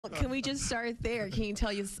Can we just start there? Can you tell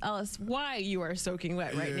us why you are soaking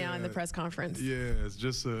wet right now in the press conference? Yeah, it's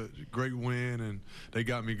just a great win, and they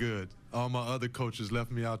got me good. All my other coaches left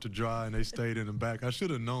me out to dry, and they stayed in the back. I should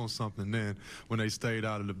have known something then when they stayed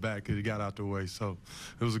out of the back because it got out the way. So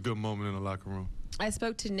it was a good moment in the locker room. I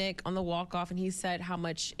spoke to Nick on the walk-off, and he said how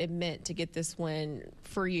much it meant to get this win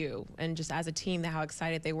for you and just as a team, how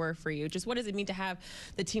excited they were for you. Just what does it mean to have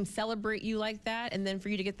the team celebrate you like that, and then for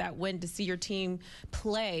you to get that win, to see your team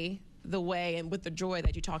play the way and with the joy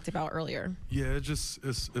that you talked about earlier? Yeah,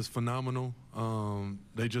 it's phenomenal.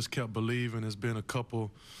 They just kept believing. It's been a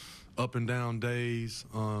couple up and down days,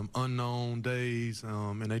 unknown days,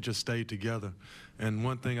 and they just stayed together. And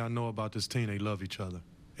one thing I know about this team, they love each other.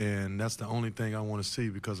 And that's the only thing I want to see,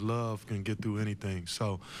 because love can get through anything.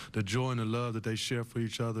 So the joy and the love that they share for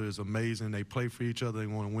each other is amazing. They play for each other. They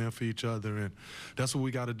want to win for each other. And that's what we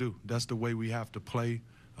got to do. That's the way we have to play.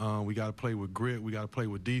 We got to play with grit. We got to play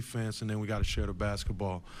with defense. And then we got to share the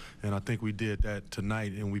basketball. And I think we did that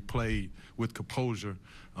tonight. And we played with composure.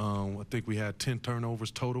 I think we had 10 turnovers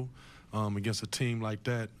total. Against a team like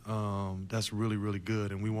that, that's really, really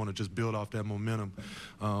good. And we want to just build off that momentum.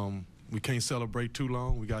 We can't celebrate too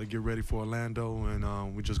long. We got to get ready for Orlando,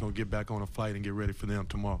 and we're just going to get back on a flight and get ready for them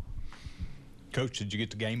tomorrow. Coach, did you get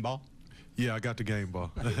the game ball? Yeah, I got the game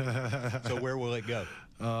ball. So where will it go?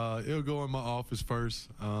 It'll go in my office first.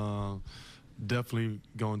 Definitely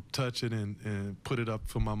going to touch it and put it up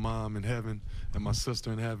for my mom in heaven and my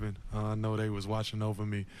sister in heaven. I know they was watching over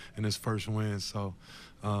me in this first win, so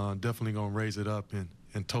definitely going to raise it up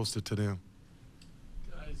and toast it to them.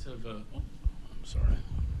 Guys have I'm sorry.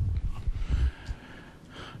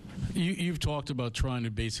 You've talked about trying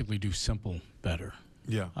to basically do simple better.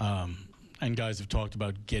 Yeah. And guys have talked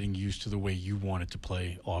about getting used to the way you wanted to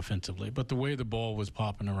play offensively. But the way the ball was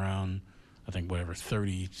popping around, I think,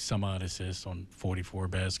 30-some-odd assists on 44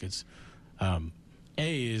 baskets,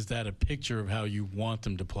 is that a picture of how you want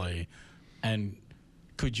them to play? And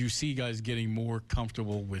could you see guys getting more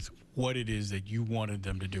comfortable with what it is that you wanted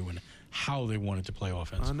them to do and how they wanted to play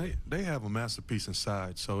offensively? They have a masterpiece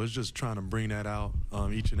inside, so it's just trying to bring that out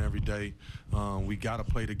each and every day. We got to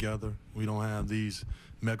play together. We don't have these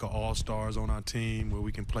mega all-stars on our team where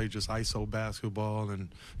we can play just ISO basketball and,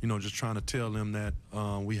 just trying to tell them that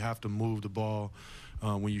we have to move the ball.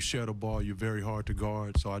 When you share the ball, you're very hard to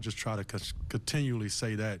guard. So I just try to continually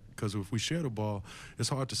say that, because if we share the ball, it's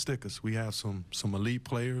hard to stick us. We have some elite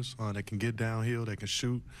players that can get downhill, that can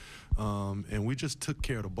shoot. And we just took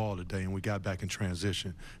care of the ball today, and we got back in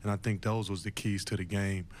transition. And I think those was the keys to the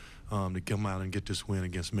game, to come out and get this win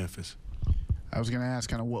against Memphis. I was going to ask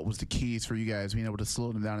kind of what was the keys for you guys being able to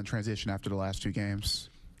slow them down in transition after the last two games?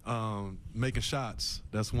 Making shots,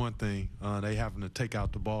 that's one thing. They having to take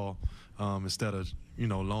out the ball instead of,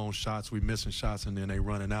 long shots. We missing shots and then they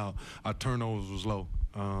running out. Our turnovers was low.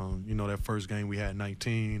 That first game we had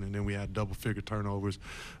 19, and then we had double-figure turnovers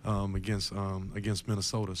against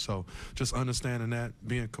Minnesota. So just understanding that,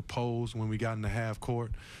 being composed when we got in the half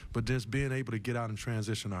court, but just being able to get out and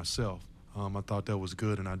transition ourselves. I thought that was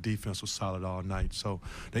good, and our defense was solid all night. So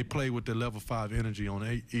they played with the level 5 energy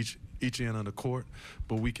on each end of the court,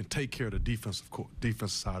 but we can take care of the defensive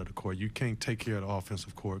side of the court. You can't take care of the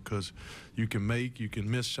offensive court, because you can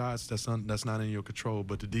miss shots. That's not in your control,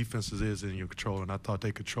 but the defense is in your control, and I thought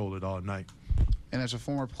they controlled it all night. And as a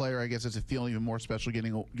former player, I guess it's a feeling even more special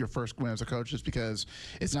getting your first win as a coach, just because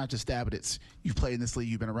it's not just that, but it's you've played in this league,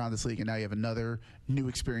 you've been around this league, and now you have another new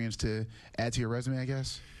experience to add to your resume, I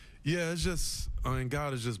guess. Yeah, it's just,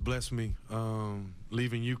 God has just blessed me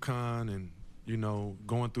leaving UConn and,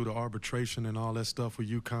 going through the arbitration and all that stuff with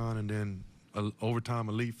UConn, and then overtime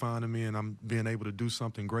elite finding me, and I'm being able to do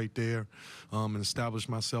something great there and establish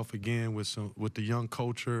myself again with the young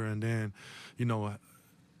culture. And then,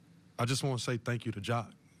 I just want to say thank you to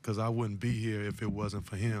Jock, because I wouldn't be here if it wasn't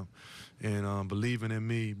for him. And believing in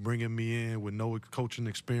me, bringing me in with no coaching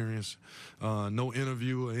experience, no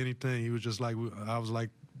interview or anything. He was just like, I was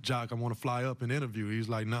like, Jock, I want to fly up and interview. He's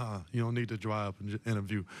like, nah, you don't need to drive up and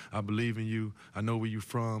interview. I believe in you. I know where you're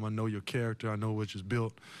from. I know your character. I know what you've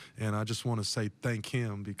built. And I just want to say thank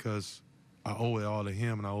him, because I owe it all to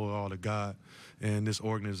him, and I owe it all to God and this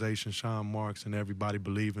organization, Sean Marks, and everybody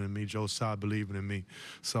believing in me, Joe Tsai believing in me.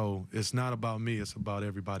 So it's not about me. It's about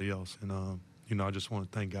everybody else. And, I just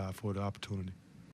want to thank God for the opportunity.